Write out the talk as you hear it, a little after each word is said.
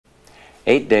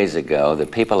8 days ago, the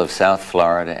people of South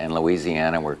Florida and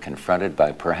Louisiana were confronted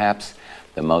by perhaps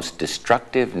the most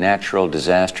destructive natural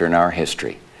disaster in our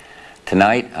history.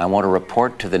 Tonight, I want to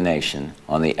report to the nation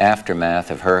on the aftermath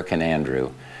of Hurricane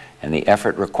Andrew and the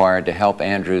effort required to help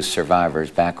Andrew's survivors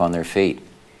back on their feet.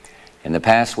 In the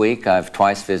past week, I've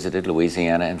twice visited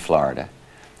Louisiana and Florida.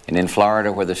 And in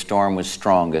Florida, where the storm was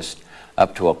strongest,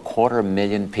 up to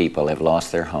 250,000 people have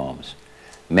lost their homes.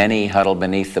 Many huddle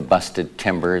beneath the busted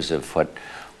timbers of what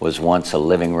was once a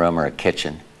living room or a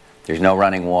kitchen. There's no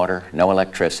running water, no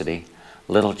electricity.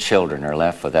 Little children are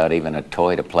left without even a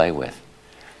toy to play with.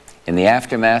 In the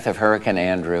aftermath of Hurricane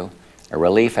Andrew, a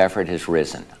relief effort has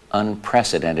risen,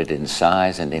 unprecedented in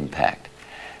size and impact.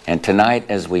 And tonight,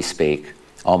 as we speak,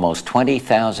 almost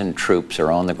 20,000 troops are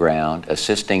on the ground,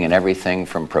 assisting in everything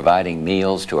from providing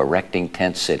meals to erecting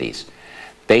tent cities.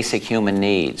 Basic human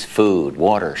needs, food,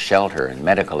 water, shelter, and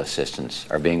medical assistance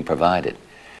are being provided.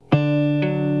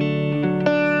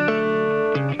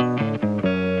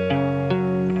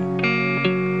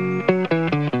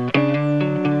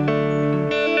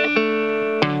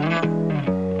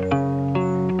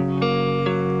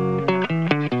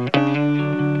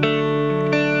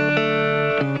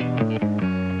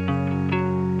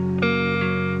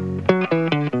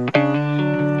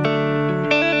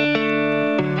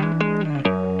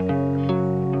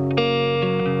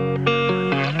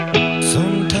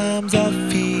 Sometimes I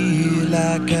feel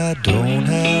like I don't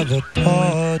have a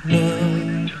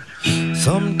partner.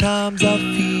 Sometimes I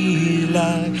feel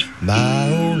like my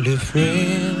only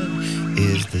friend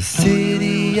is the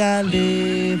city I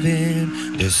live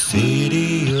in, the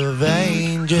city of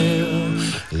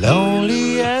angels.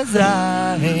 Lonely as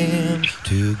I am,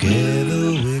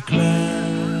 together we cry.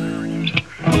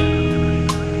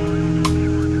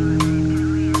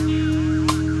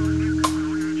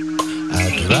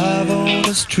 Drive on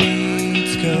the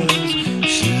streets 'cause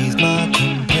she's my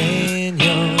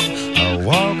companion. I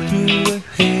walk through the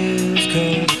hills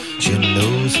 'cause she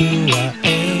knows who I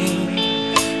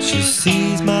am. She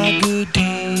sees my good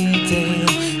deeds and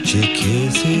she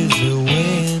kisses me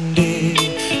windy.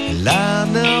 And I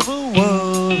never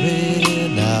worry,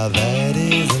 now that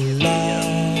is a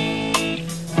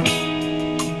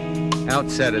lie.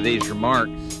 Outset of these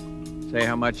remarks, say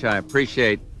how much I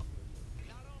appreciate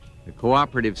the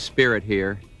cooperative spirit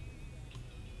here.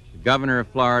 The governor of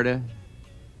Florida,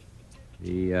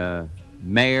 the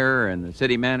mayor and the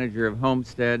city manager of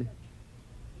Homestead,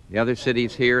 the other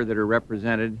cities here that are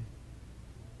represented,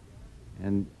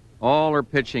 and all are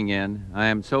pitching in. I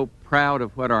am so proud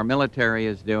of what our military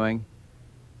is doing,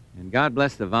 and God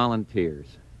bless the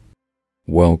volunteers.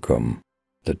 Welcome.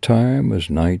 The time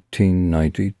is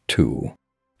 1992.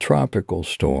 Tropical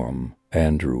Storm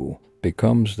Andrew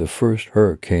becomes the first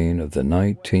hurricane of the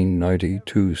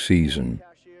 1992 season.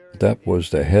 That was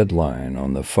the headline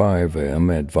on the 5 a.m.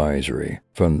 advisory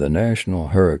from the National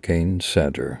Hurricane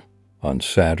Center on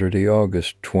Saturday,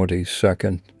 August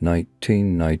 22,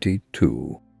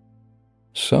 1992.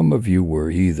 Some of you were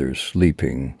either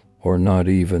sleeping or not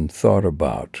even thought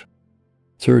about.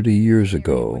 30 years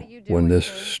ago, when this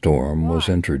storm was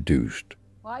introduced,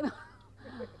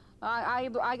 I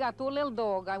got 2 little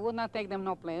dogs. I would not take them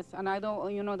no place, and I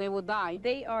don't, they would die.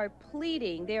 They are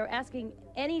pleading. They are asking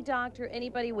any doctor,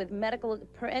 anybody with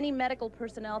any medical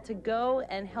personnel to go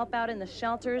and help out in the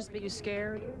shelters. Are you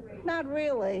scared? Not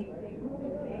really.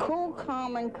 Cool,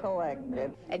 calm, and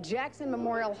collected. At Jackson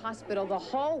Memorial Hospital, the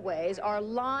hallways are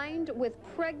lined with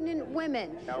pregnant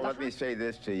women. Now, let me say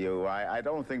this to you. I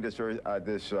don't think this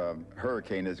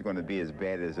hurricane is going to be as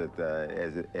bad as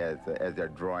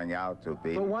they're drawing out to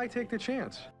be. But why take the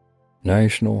chance?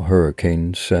 National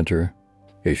Hurricane Center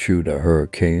issued a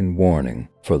hurricane warning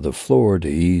for the Florida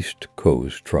East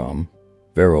Coast from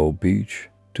Vero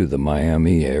Beach to the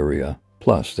Miami area,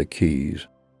 plus the Keys.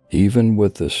 Even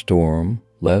with the storm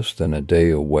less than a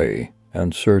day away,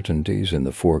 uncertainties in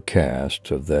the forecasts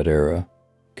of that era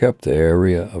kept the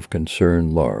area of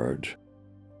concern large.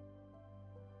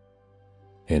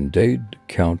 In Dade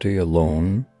County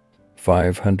alone,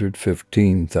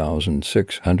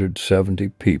 515,670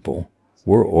 people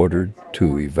were ordered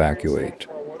to evacuate.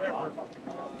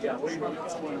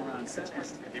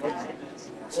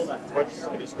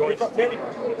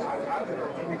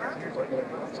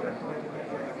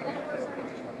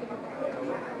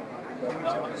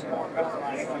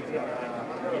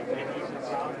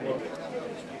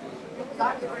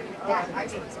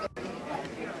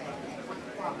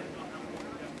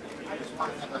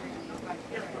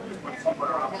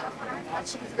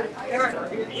 As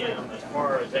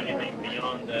far as anything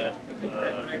beyond that,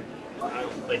 I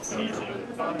don't think we need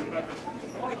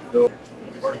to.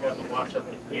 Or it doesn't wash up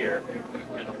in here,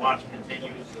 and the watch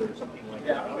continues or something like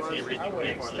that. I would say everything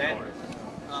makes sense.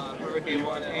 Hurricane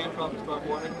watch and tropical storm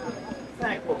warning.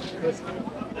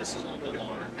 This is a little bit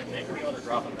longer. Maybe we ought to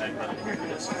drop it back down here.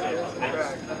 This is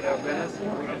Venice.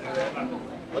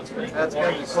 That's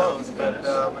going to be close, but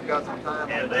we've got some time.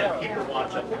 and then keep the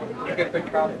watch up. You get a big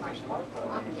tropical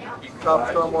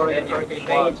storm warning and hurricane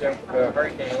watch.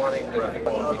 Hurricane warning.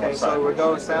 Okay, so we're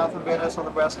going south of Venice on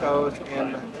the west coast,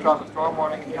 and tropical storm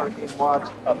warning and hurricane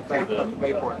watch up the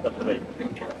Bayport.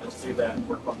 Let's do that.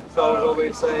 So what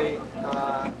we say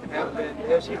have been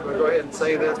issued, we'll go ahead and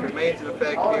say this remains in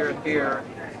effect here and here.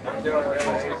 I'm doing what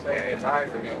I say. It's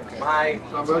hard to go.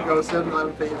 So we'll go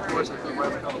 7-11 feet, of course, it's the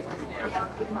west coast.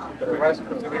 The rest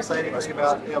of So we say anything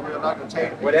about, we're not going to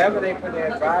change. whatever they put in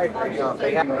the advisory,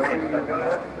 they have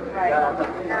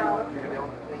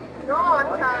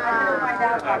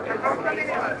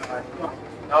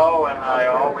No, and I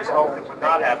always hoped it would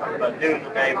not happen, but knew the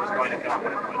day was going to come.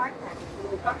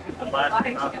 The last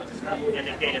announcements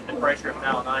indicated the pressure is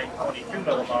now 922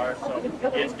 millibars, so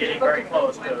it's getting very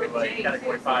close to a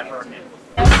Category 5 hurricane.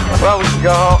 Well, we can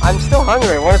go home. I'm still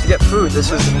hungry. I wanted to get food.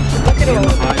 This is... In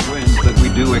the high winds that we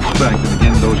do expect, and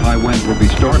again, those high winds will be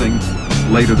starting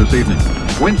later this evening.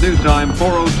 Wind news time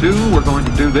 4:02. We're going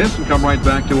to do this and come right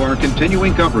back to our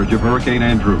continuing coverage of Hurricane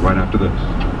Andrew right after this.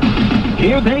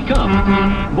 Here they come.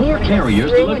 More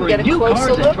carriers delivering new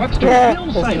cars and trucks to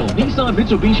Bill Seidel, Nissan,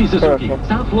 Mitsubishi, Suzuki.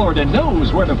 South Florida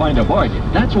knows where to find a bargain.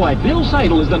 That's why Bill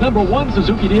Seidel is the #1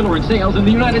 Suzuki dealer in sales in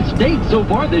the United States so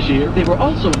far this year. They were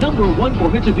also #1 for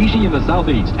Mitsubishi in the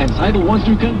Southeast, and Seidel wants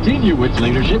to continue its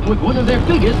leadership with one of their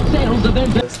biggest sales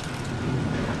events.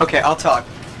 Okay, I'll talk.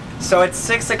 So it's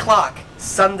 6 o'clock,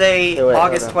 Sunday,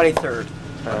 August 23rd.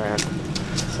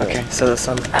 Okay, so the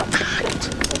Sunday.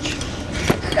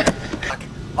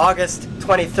 August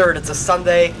 23rd, it's a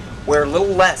Sunday. We're a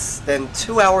little less than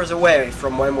 2 hours away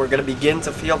from when we're going to begin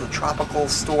to feel the tropical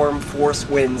storm force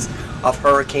winds of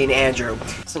Hurricane Andrew.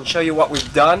 So show you what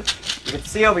we've done. You can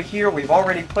see over here we've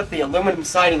already put the aluminum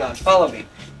siding on. Follow me.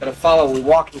 Gonna follow, we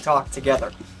walk and talk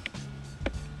together.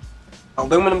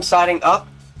 Aluminum siding up,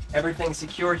 everything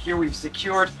secured here. We've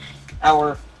secured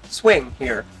our swing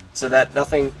here so that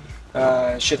nothing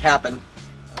should happen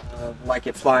like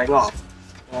it flying off.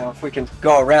 If we can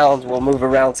go around, we'll move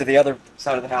around to the other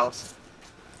side of the house.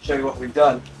 Show you what we've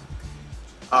done.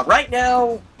 Right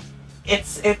now,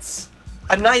 it's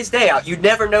a nice day out. You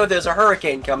never know there's a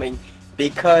hurricane coming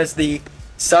because the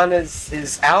sun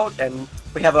is out and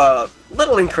we have a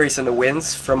little increase in the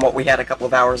winds from what we had a couple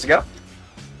of hours ago.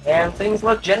 And things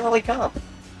look generally calm.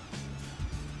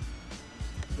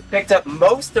 We picked up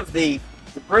most of the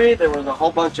debris. There was a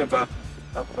whole bunch of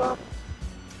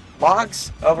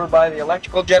logs over by the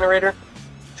electrical generator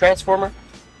transformer.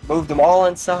 Moved them all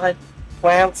inside.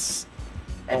 Plants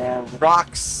and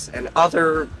rocks and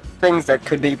other things that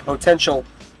could be potential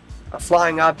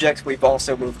flying objects we've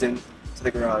also moved into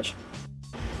the garage.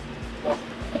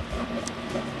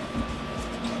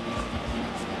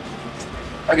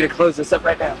 I'm going to close this up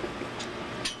right now.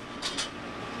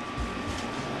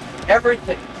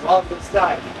 Everything along this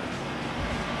side.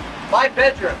 My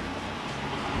bedroom.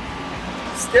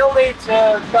 Still need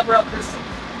to cover up this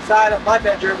side of my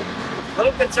bedroom. A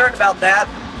little concerned about that.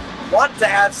 Want to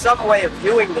have some way of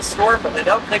viewing the storm, but I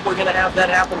don't think we're going to have that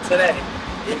happen today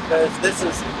because this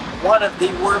is one of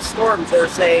the worst storms they're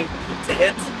saying to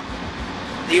hit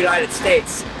the United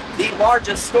States. The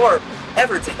largest storm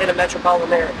ever to hit a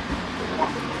metropolitan area.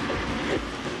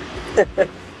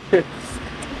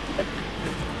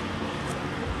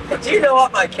 Do you know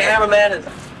what my cameraman is?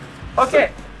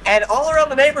 Okay, and all around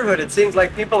the neighborhood it seems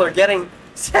like people are getting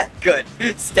set. Good.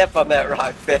 Step on that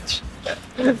rock, bitch.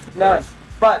 None.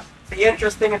 But the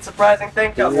interesting and surprising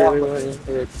thing,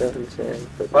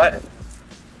 what?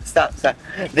 Stop.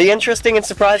 The interesting and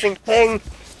surprising thing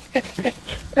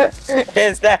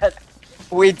is that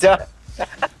we don't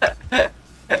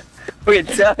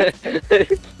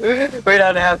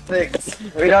have things.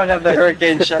 We don't have the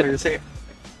hurricane shutters here.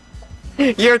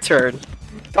 Your turn.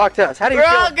 Talk to us. How do you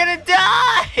feel? We're all gonna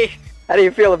die! How do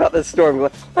you feel about this storm?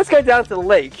 Let's go down to the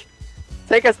lake.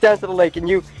 Take us down to the lake, and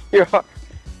you're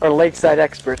our lakeside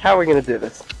expert. How are we gonna do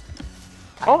this?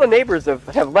 All the neighbors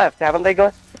have left, haven't they,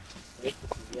 Glenn?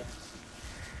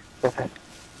 Okay.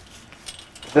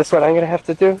 Is this what I'm gonna have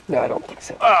to do? No, I don't think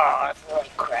so. Oh,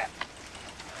 crap.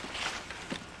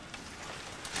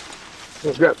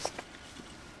 It's gross.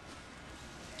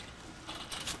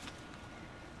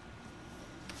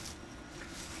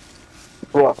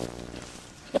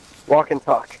 Walk and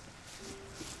talk.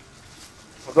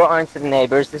 We'll go on to the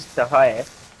neighbors. This is the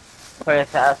highest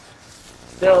house.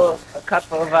 still a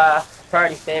couple of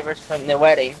party favors from the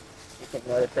wedding. You can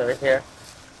notice over here.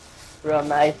 Real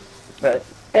nice, but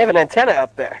They have an antenna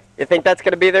up there. You think that's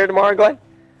going to be there tomorrow, Glenn?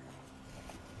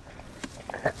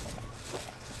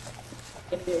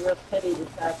 it's gonna be a real pity this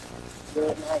time.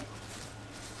 Real nice.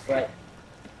 But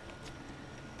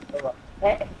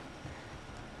hey.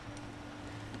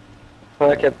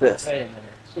 Look at this. Wait a minute.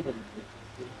 She didn't.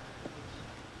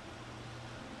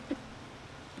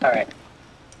 All right.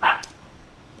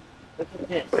 Look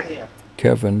at this here.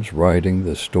 Kevin's riding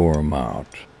the storm out.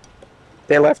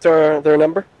 They left their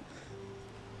number?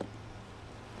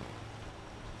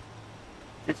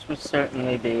 This will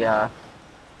certainly be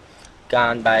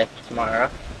gone by tomorrow.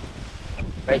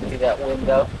 Right through that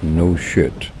window. No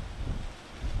shit.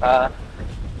 Begin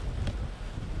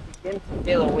to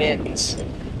feel the winds.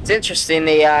 It's interesting.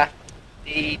 The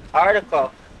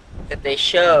article that they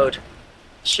showed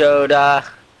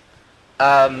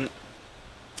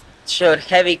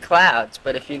heavy clouds,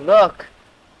 but if you look,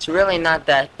 it's really not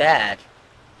that bad.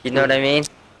 You know what I mean?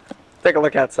 Take a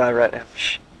look outside right now.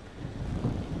 Shh.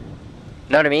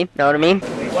 Know what I mean? Know what I mean?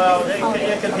 Well,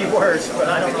 it could be worse, but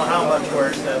I don't know how much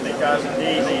worse, because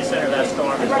indeed the center of that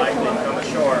storm is likely to come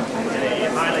ashore in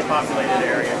a highly populated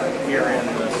area here in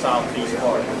southeast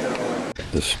Florida.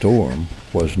 The storm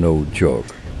was no joke.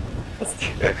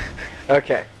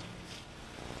 Okay.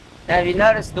 Now, have you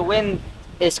noticed the wind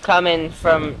is coming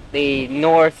from the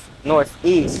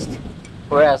northeast,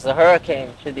 whereas the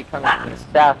hurricane should be coming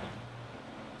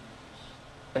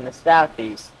from the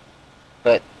southeast.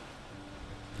 But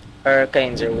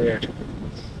hurricanes are weird.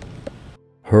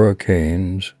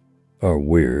 Hurricanes are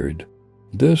weird.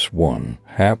 This one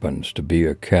happens to be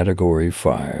a Category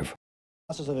 5.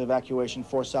 The process of evacuation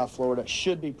for South Florida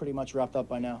should be pretty much wrapped up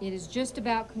by now. It is just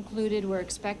about concluded. We're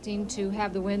expecting to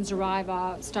have the winds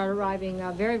start arriving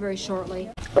very, very shortly.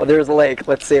 Oh, there's a lake.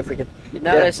 Let's see if we can... You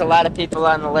notice a lot of people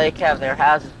on the lake have their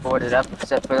houses boarded up,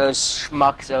 except for those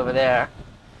schmucks over there.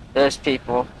 Those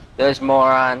people, those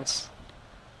morons.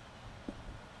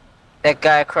 That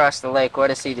guy across the lake,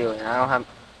 what is he doing? I don't have...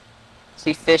 Is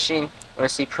he fishing or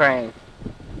is he praying?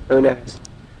 Who knows?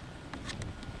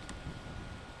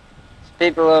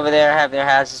 People over there have their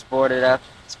houses boarded up.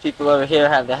 These people over here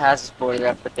have their houses boarded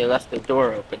up, but they left their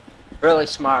door open. Really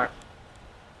smart.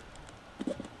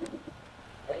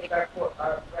 I think our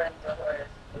friends over there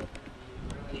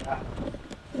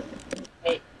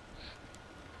really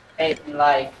hate in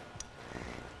life.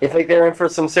 You think they're in for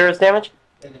some serious damage?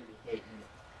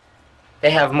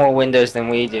 They have more windows than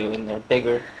we do, and they're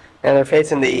bigger. And they're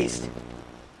facing the east.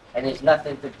 And there's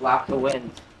nothing to block the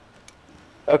wind.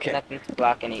 Okay. Nothing to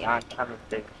block any oncoming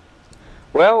thing.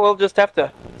 Well, we'll just have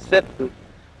to sit and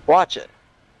watch it.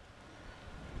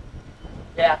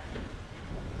 Yeah.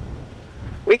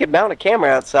 We could mount a camera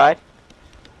outside.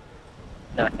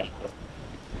 No, thank you.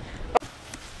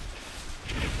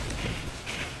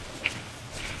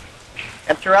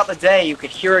 And throughout the day, you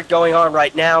could hear it going on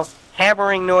right now.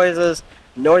 Hammering noises,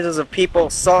 noises of people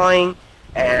sawing,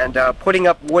 and putting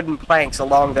up wooden planks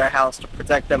along their house to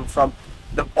protect them from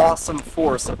the awesome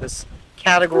force of this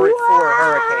Category 4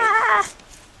 hurricane.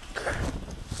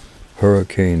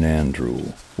 Hurricane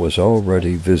Andrew was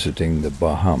already visiting the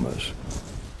Bahamas.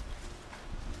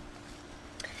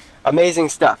 Amazing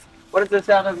stuff. What is this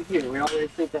out over here? We already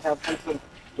seem to have some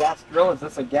gas drill. Is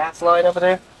this a gas line over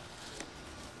there?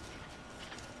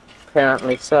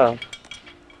 Apparently so.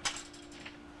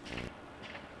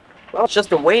 Well, it's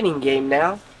just a waiting game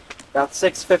now. About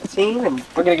 6:15, and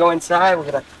we're gonna go inside. We're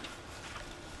gonna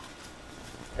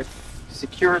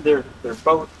secure their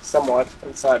boat somewhat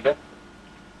inside there.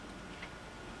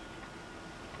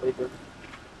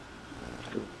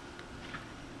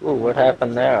 Ooh, what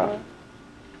happened there?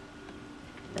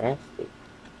 Nasty.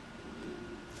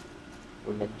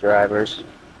 Women drivers.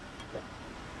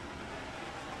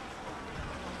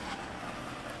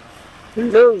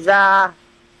 Loser!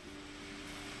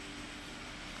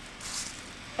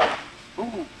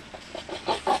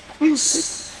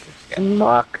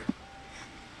 Mock.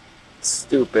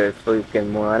 Stupid freaking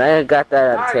moron. I got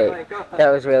that on tape. That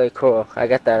was really cool. I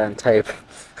got that on tape.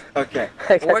 Okay.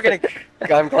 We're gonna...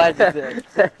 I'm glad you did.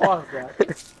 Pause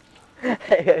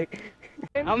that.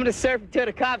 I'm gonna surf until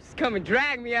the cops come and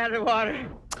drag me out of the water.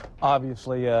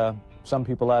 Obviously, some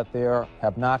people out there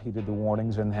have not heeded the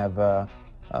warnings and have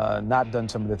not done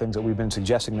some of the things that we've been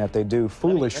suggesting that they do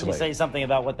foolishly. Let me say something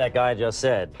about what that guy just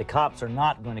said. The cops are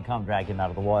not going to come drag him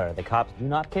out of the water. The cops do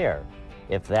not care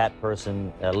if that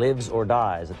person lives or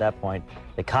dies at that point.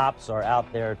 The cops are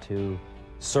out there to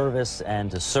service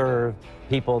and to serve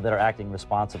people that are acting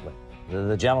responsibly.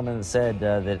 The gentleman said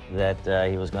that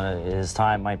he was going to, his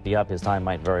time might be up, his time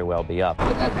might very well be up.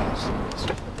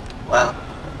 Wow.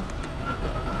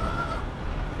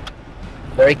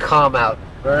 Very calm out.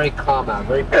 Very calm out.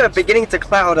 Very beginning to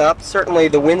cloud up. Certainly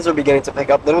the winds are beginning to pick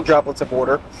up, little droplets of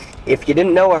water. If you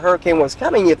didn't know a hurricane was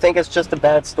coming, you'd think it's just a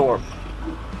bad storm.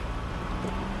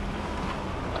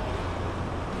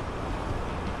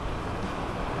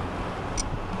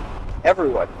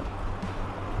 Everyone,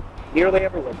 nearly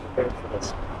everyone prepared for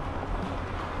this.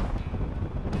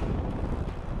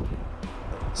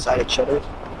 Sided shutters.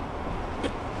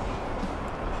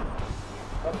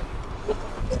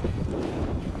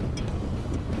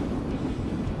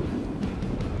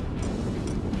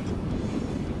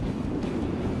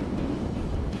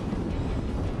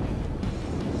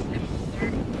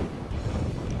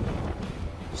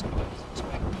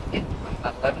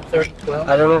 About 11:30, 12?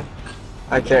 I don't know.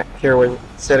 I can't hear what you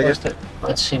said again.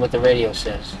 Let's see what the radio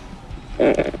says.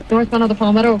 Northbound of the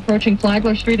Palmetto approaching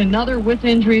Flagler Street. Another with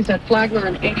injuries at Flagler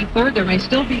and 83rd. There may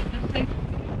still be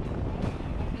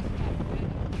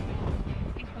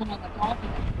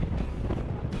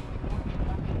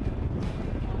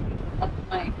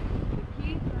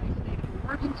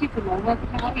emergency from Monroe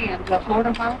County and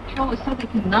Florida Highway Patrol has said they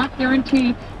cannot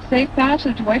guarantee safe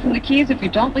passage away from the Keys if you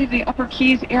don't leave the Upper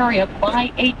Keys area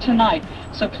by 8 tonight.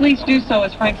 So please do so,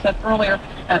 as Frank said earlier,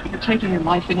 you're taking your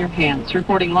life in your hands.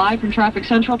 Reporting live from Traffic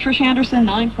Central, Trish Anderson,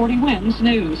 940 WINS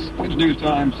News. WINS News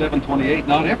Time, 7:28.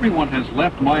 Not everyone has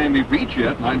left Miami Beach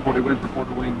yet. 940 WINS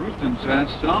reporter Wayne Rooston says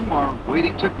some are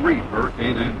waiting to greet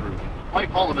Hurricane Andrew.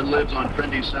 Mike Holloman lives on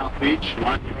trendy South Beach,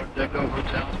 line of Art Deco,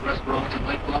 hotels, restaurants, and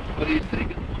nightclubs, but he's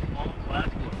taken one long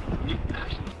last look.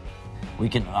 We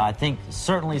can, I think,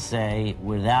 certainly say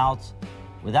without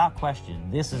question,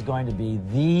 this is going to be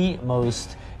the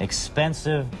most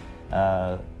expensive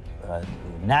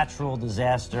natural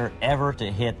disaster ever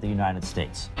to hit the United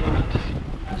States.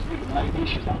 Miami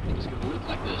Beach is not going to look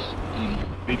like this.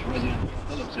 Beach resident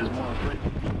Phillips is more afraid.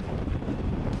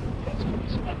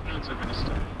 My parents are going to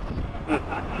start.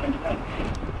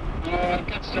 I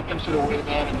got something should have waited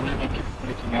out and then I keep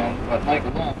freaking out. But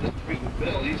Michael Long, this freaking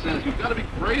Bill, he says you've got to be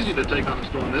crazy to take on a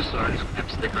storm this size.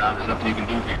 Stick around, there's nothing you can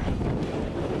do here.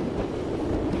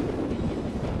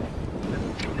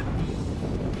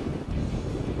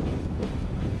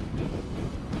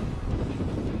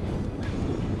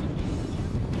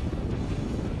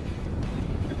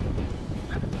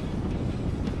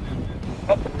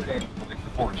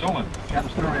 Solon, got a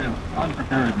story of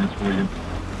unpreparedness for you.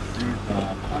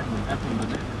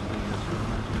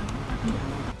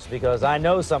 It's because I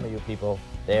know some of you people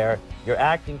there, you're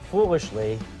acting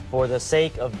foolishly for the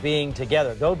sake of being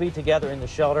together. Go be together in the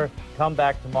shelter, come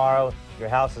back tomorrow, your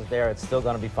house is there, it's still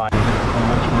going to be fine.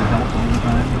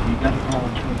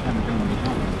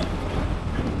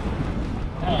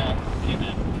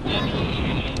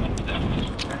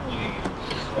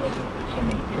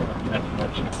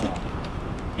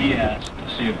 He asked to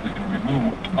see if we can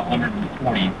remove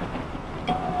 140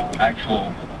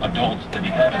 actual adults that he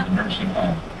had in the nursing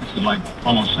home. This is like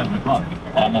almost 7 o'clock,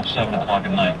 almost 7 o'clock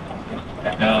at night.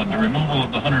 The removal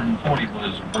of the 140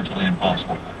 was virtually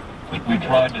impossible. We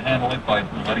tried to handle it by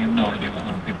letting him know that he was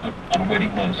going to be put on a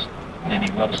waiting list. And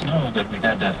he let us know that we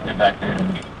had to evacuate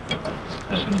him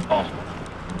as soon as possible.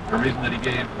 The reason that he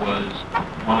gave was,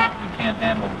 well, we can't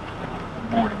handle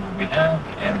more than what we have,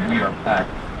 and we are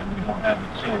packed. We don't have the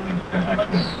facilities to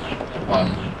actually supply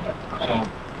them. So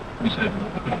we said, we'll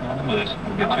put it on the list,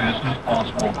 we'll get to you as soon as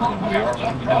possible, because we are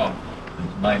letting you know that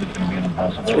tonight is going to be an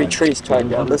impossibility. 3 trees tied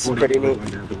down, this is pretty neat.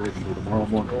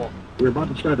 We're about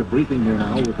to start a briefing here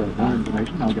now with more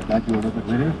information. I'll get back to you a little bit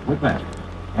later with that.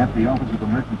 At the Office of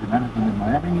Emergency Management in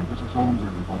Miami, this is Solon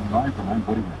reporting live from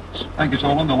 940 WINS. Thank you,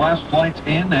 Solon. The last flights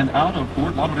in and out of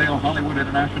Fort Lauderdale Hollywood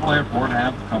International Airport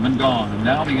have come and gone, and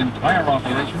now the entire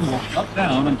operation will shut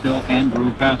down until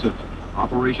Andrew passes.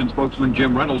 Operation spokesman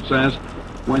Jim Reynolds says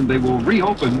when they will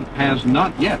reopen has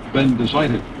not yet been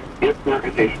decided. If there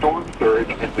is a storm surge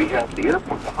and we have the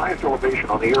airport, the highest elevation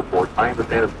on the airport, I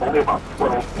understand is only about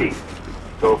 12 feet.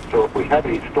 So if we have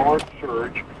a storm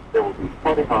surge, there will be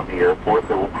flooding on the airport.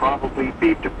 There will probably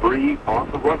be debris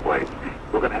on the runways.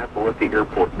 We're going to have to let the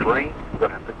airport drain. We're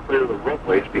going to have to clear the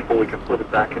runways before we can put it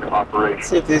back into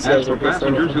operation. As for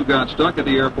passengers who got stuck at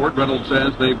the airport, Reynolds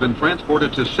says they've been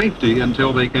transported to safety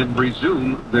until they can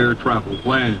resume their travel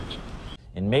plans.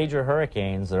 In major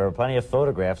hurricanes, there are plenty of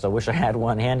photographs, I wish I had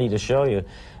one handy to show you,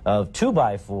 of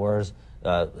 2x4s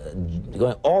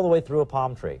going all the way through a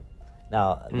palm tree.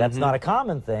 Now, that's not a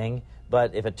common thing,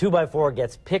 but if a 2x4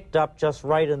 gets picked up just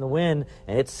right in the wind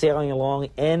and it's sailing along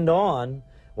end on,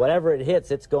 whatever it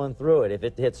hits, it's going through it. If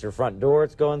it hits your front door,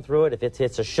 it's going through it. If it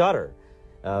hits a shutter,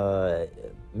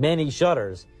 many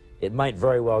shutters, it might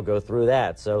very well go through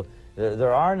that. So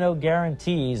there are no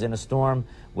guarantees in a storm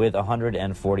with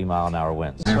 140-mile-an-hour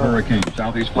winds. Hurricane.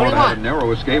 Southeast Florida had a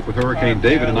narrow escape with Hurricane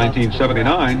David in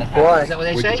 1979. Why? Is that what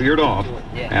they which say? veered off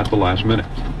at the last minute.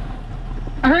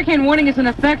 A hurricane warning is in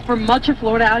effect for much of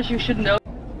Florida, as you should know.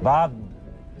 Bob,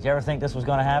 did you ever think this was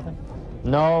going to happen?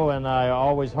 No, and I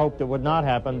always hoped it would not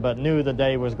happen, but knew the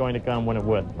day was going to come when it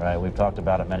would. Right, we've talked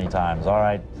about it many times. All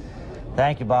right.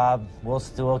 Thank you, Bob.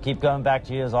 We'll keep coming back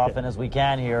to you as often as we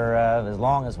can here, as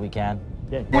long as we can.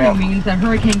 Warning means that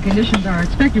hurricane conditions are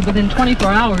expected within 24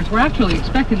 hours. We're actually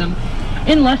expecting them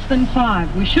in less than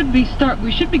 5. We should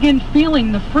begin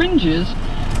feeling the fringes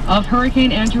of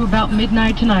Hurricane Andrew about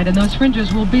midnight tonight, and those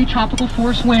fringes will be tropical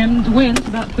force winds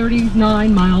about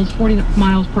 39 miles, 40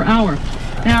 miles per hour.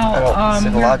 Now,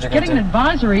 we're getting an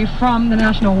advisory from the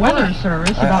National Weather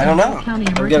Service about county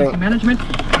emergency management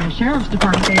and the Sheriff's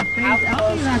Department. They phased out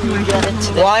the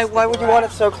evacuation. Why would you want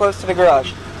it so close to the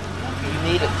garage?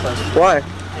 You need it close. Why?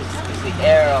 It's the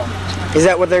air. Is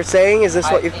that what they're saying? Is this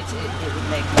what you... It would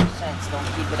make no sense. Don't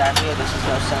keep it out here. This is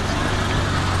no sense.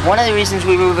 One of the reasons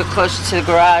we move it closer to the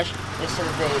garage is so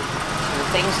that the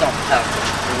things don't melt.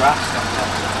 The rocks don't melt.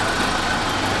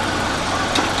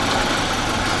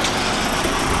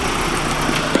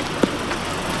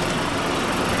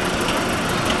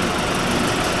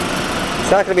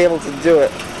 It's not going to be able to do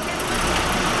it.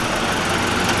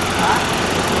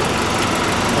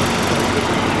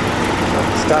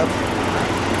 Stop.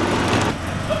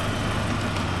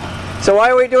 So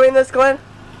why are we doing this, Glenn?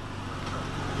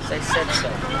 They said so.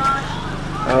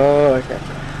 Oh, okay.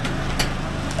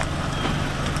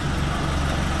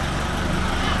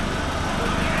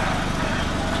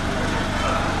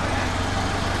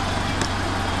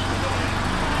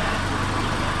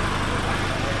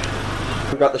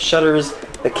 We've got the shutters,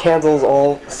 the candles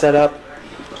all set up,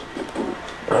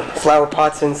 flower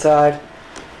pots inside.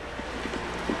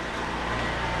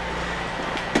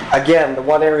 Again, the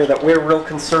one area that we're real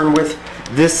concerned with,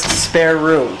 this spare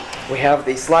room. We have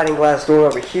the sliding glass door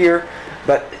over here,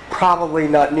 but probably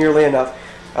not nearly enough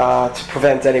to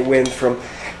prevent any wind from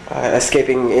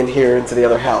escaping in here into the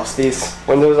other house. These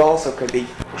windows also could be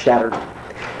shattered.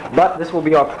 But this will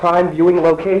be our prime viewing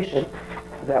location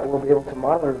that we'll be able to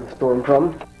monitor the storm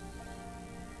from.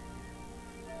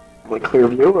 A clear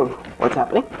view of what's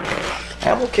happening,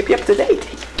 and we'll keep you up to date.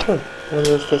 I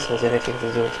wonder if this has anything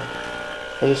to do with it.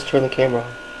 I'll just turn the camera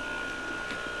on.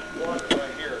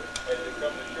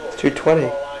 It's 2:20.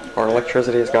 Our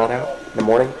electricity has gone out in the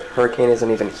morning. Hurricane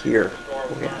isn't even here.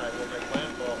 Area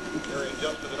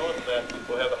just to the north of that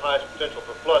will have the highest potential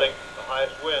for flooding, the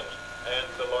highest winds, and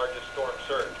the largest storm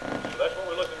surge. So that's what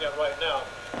we're looking at right now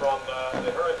from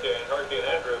the Hurricane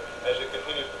Andrew, as it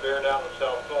continues to bear down in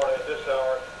South Florida at this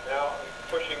hour, now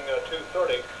pushing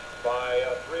 2:30. By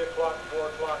 3 o'clock, 4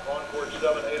 o'clock, on towards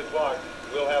 7, 8 o'clock,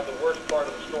 we'll have the worst part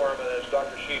of the storm, and as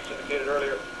Dr. Sheets indicated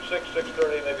earlier, 6,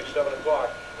 6:30, maybe 7 o'clock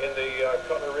in the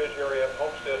Cutler Ridge area,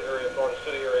 Homestead area, Florida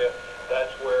City area. That's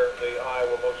where the eye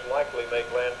will most likely make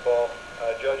landfall,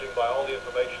 judging by all the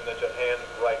information that's at hand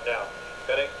right now.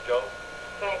 Penny, Joe?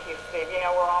 Thank you, Steve. You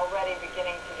know, we're already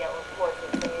beginning to get reports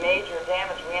of some major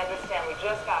damage. We understand we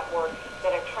just got word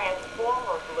that a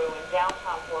transformer blew in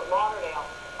downtown Fort Lauderdale.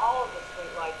 All of the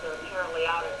street lights are apparently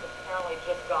out. It's apparently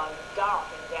just gone dark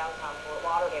in downtown Fort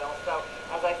Lauderdale. So,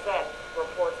 as I said,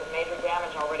 reports of major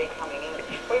damage already coming in.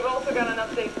 We've also got an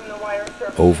update from the wire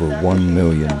service. Over 1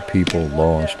 million people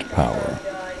lost power.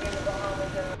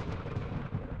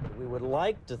 We would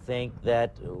like to think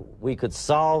that we could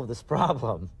solve this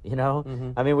problem, you know?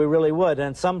 I mean, we really would.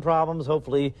 And some problems,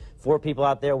 hopefully, for people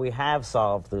out there, we have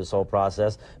solved through this whole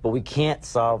process. But we can't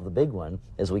solve the big one,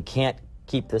 is we can't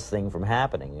keep this thing from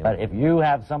happening. But if you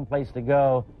have someplace to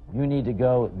go, you need to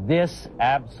go this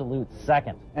absolute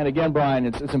second. And again, Brian,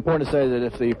 it's important to say that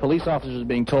if the police officers are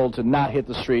being told to not hit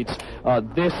the streets,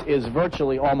 this is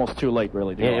virtually almost too late,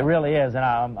 really. It really is, and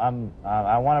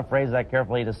I want to phrase that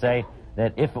carefully to say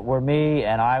that if it were me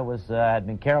and I had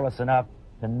been careless enough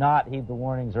to not heed the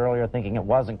warnings earlier, thinking it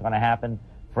wasn't going to happen,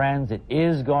 friends, it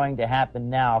is going to happen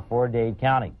now for Dade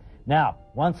County. Now,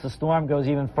 once the storm goes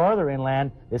even further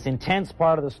inland, this intense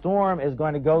part of the storm is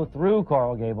going to go through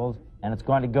Coral Gables, and it's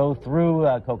going to go through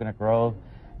Coconut Grove,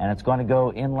 and it's going to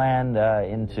go inland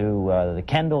into the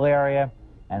Kendall area,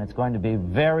 and it's going to be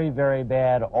very, very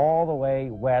bad all the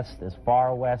way west, as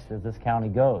far west as this county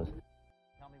goes.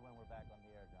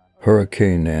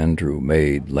 Hurricane Andrew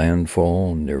made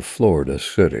landfall near Florida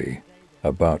City.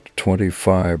 about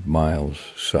 25 miles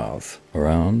south,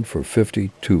 around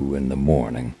 4:52 in the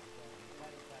morning.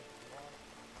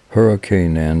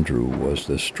 Hurricane Andrew was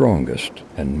the strongest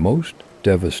and most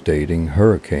devastating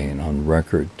hurricane on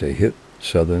record to hit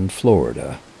southern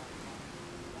Florida.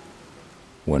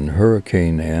 When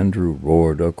Hurricane Andrew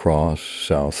roared across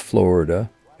South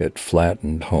Florida, it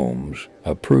flattened homes,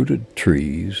 uprooted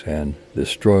trees, and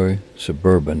destroyed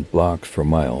suburban blocks for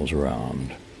miles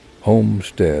around.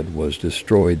 Homestead was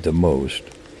destroyed the most,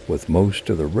 with most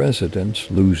of the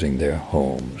residents losing their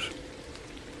homes.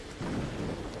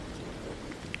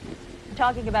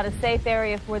 Talking about a safe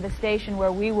area for the station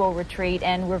where we will retreat,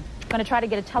 and we're going to try to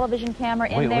get a television camera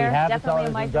in there. We have definitely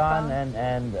the television done,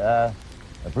 and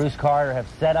Bruce Carter have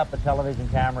set up a television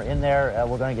camera in there.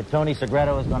 We're going to get Tony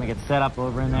Segreto is going to get set up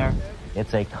over in there.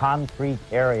 It's a concrete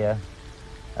area.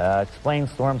 Explain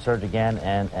storm surge again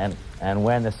and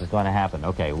when this is going to happen.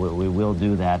 Okay, we will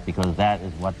do that because that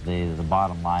is what the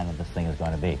bottom line of this thing is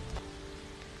going to be.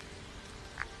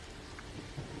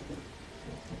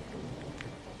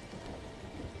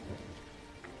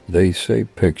 They say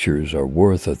pictures are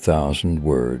worth 1,000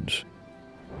 words.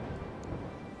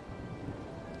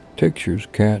 Pictures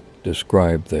can't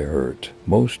describe the hurt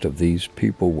most of these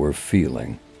people were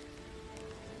feeling.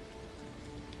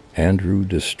 Andrew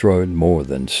destroyed more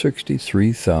than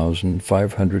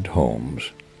 63,500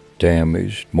 homes,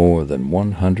 damaged more than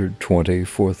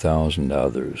 124,000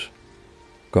 others,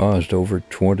 caused over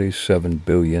 $27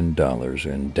 billion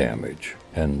in damage,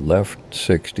 and left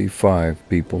 65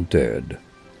 people dead.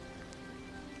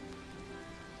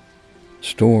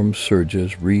 Storm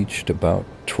surges reached about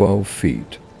 12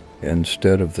 feet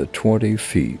instead of the 20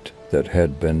 feet that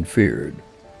had been feared.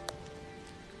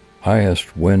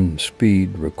 Highest wind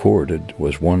speed recorded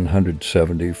was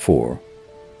 174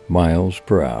 miles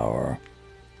per hour.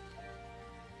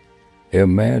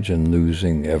 Imagine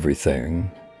losing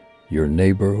everything, your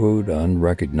neighborhood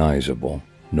unrecognizable,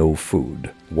 no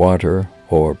food, water,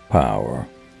 or power.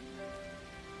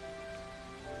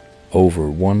 Over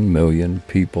 1 million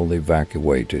people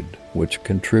evacuated, which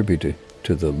contributed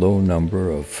to the low number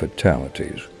of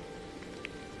fatalities.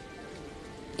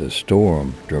 The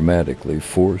storm dramatically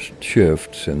forced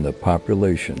shifts in the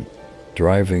population,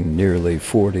 driving nearly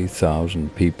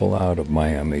 40,000 people out of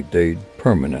Miami-Dade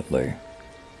permanently.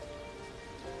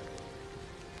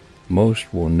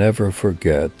 Most will never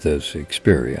forget this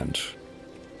experience.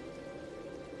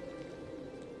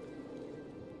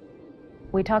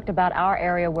 We talked about our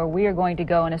area where we are going to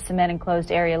go in a cement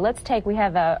enclosed area. We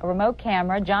have a remote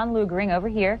camera, John Lugering over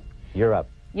here. You're up.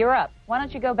 You're up. Why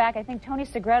don't you go back? I think Tony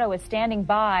Segreto is standing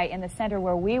by in the center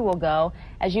where we will go.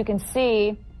 As you can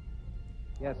see.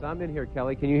 Yes, I'm in here,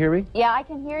 Kelly. Can you hear me? Yeah, I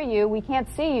can hear you. We can't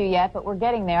see you yet, but we're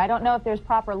getting there. I don't know if there's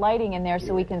proper lighting in there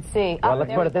so we can see. Well,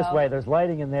 let's put it this way. There's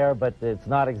lighting in there, but it's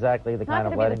not exactly the kind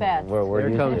of lighting we're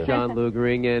used to. There comes John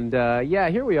Lugering, and yeah,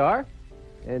 here we are.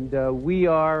 And we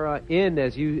are in,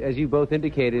 as you both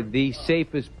indicated, the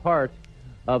safest part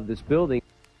of this building.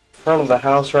 In front of the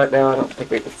house right now, I don't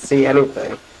think we can see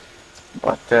anything.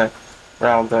 But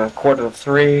around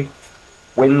 2:45,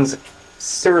 winds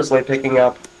seriously picking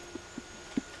up.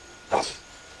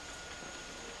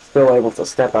 Still able to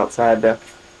step outside.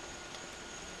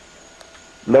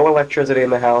 No electricity in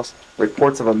the house.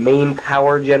 Reports of a main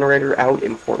power generator out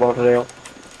in Fort Lauderdale.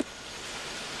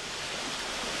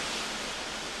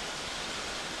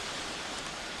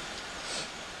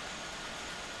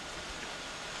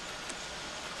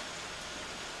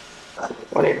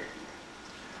 One here.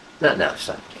 Not now,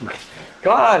 son.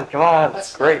 Come on. Come on.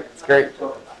 It's great. It's great.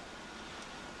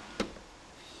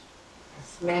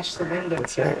 Smash the window.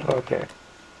 Okay.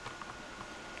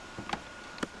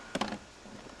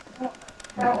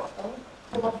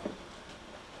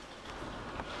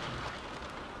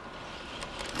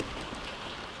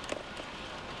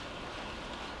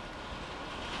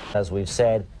 As we've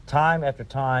said, time after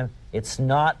time, it's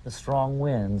not the strong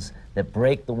winds that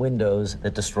break the windows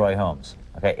that destroy homes.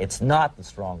 Okay, it's not the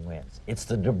strong winds. It's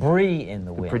the debris in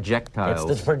the wind.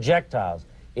 Projectiles. It's the projectiles.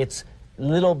 It's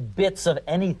little bits of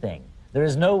anything. There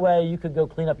is no way you could go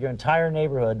clean up your entire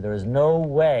neighborhood. There is no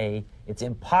way, it's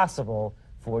impossible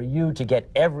for you to get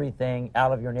everything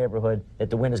out of your neighborhood that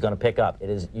the wind is going to pick up.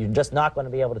 You're just not going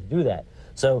to be able to do that.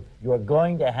 So you're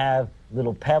going to have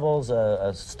little pebbles,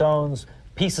 stones,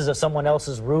 pieces of someone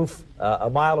else's roof a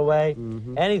mile away,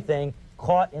 anything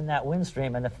caught in that wind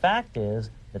stream. And the fact is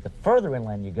that the further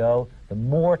inland you go, the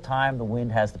more time the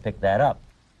wind has to pick that up.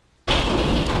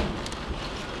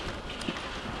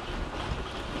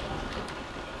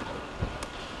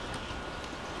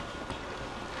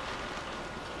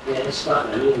 Yeah, it's not.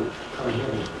 I mean, come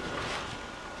here.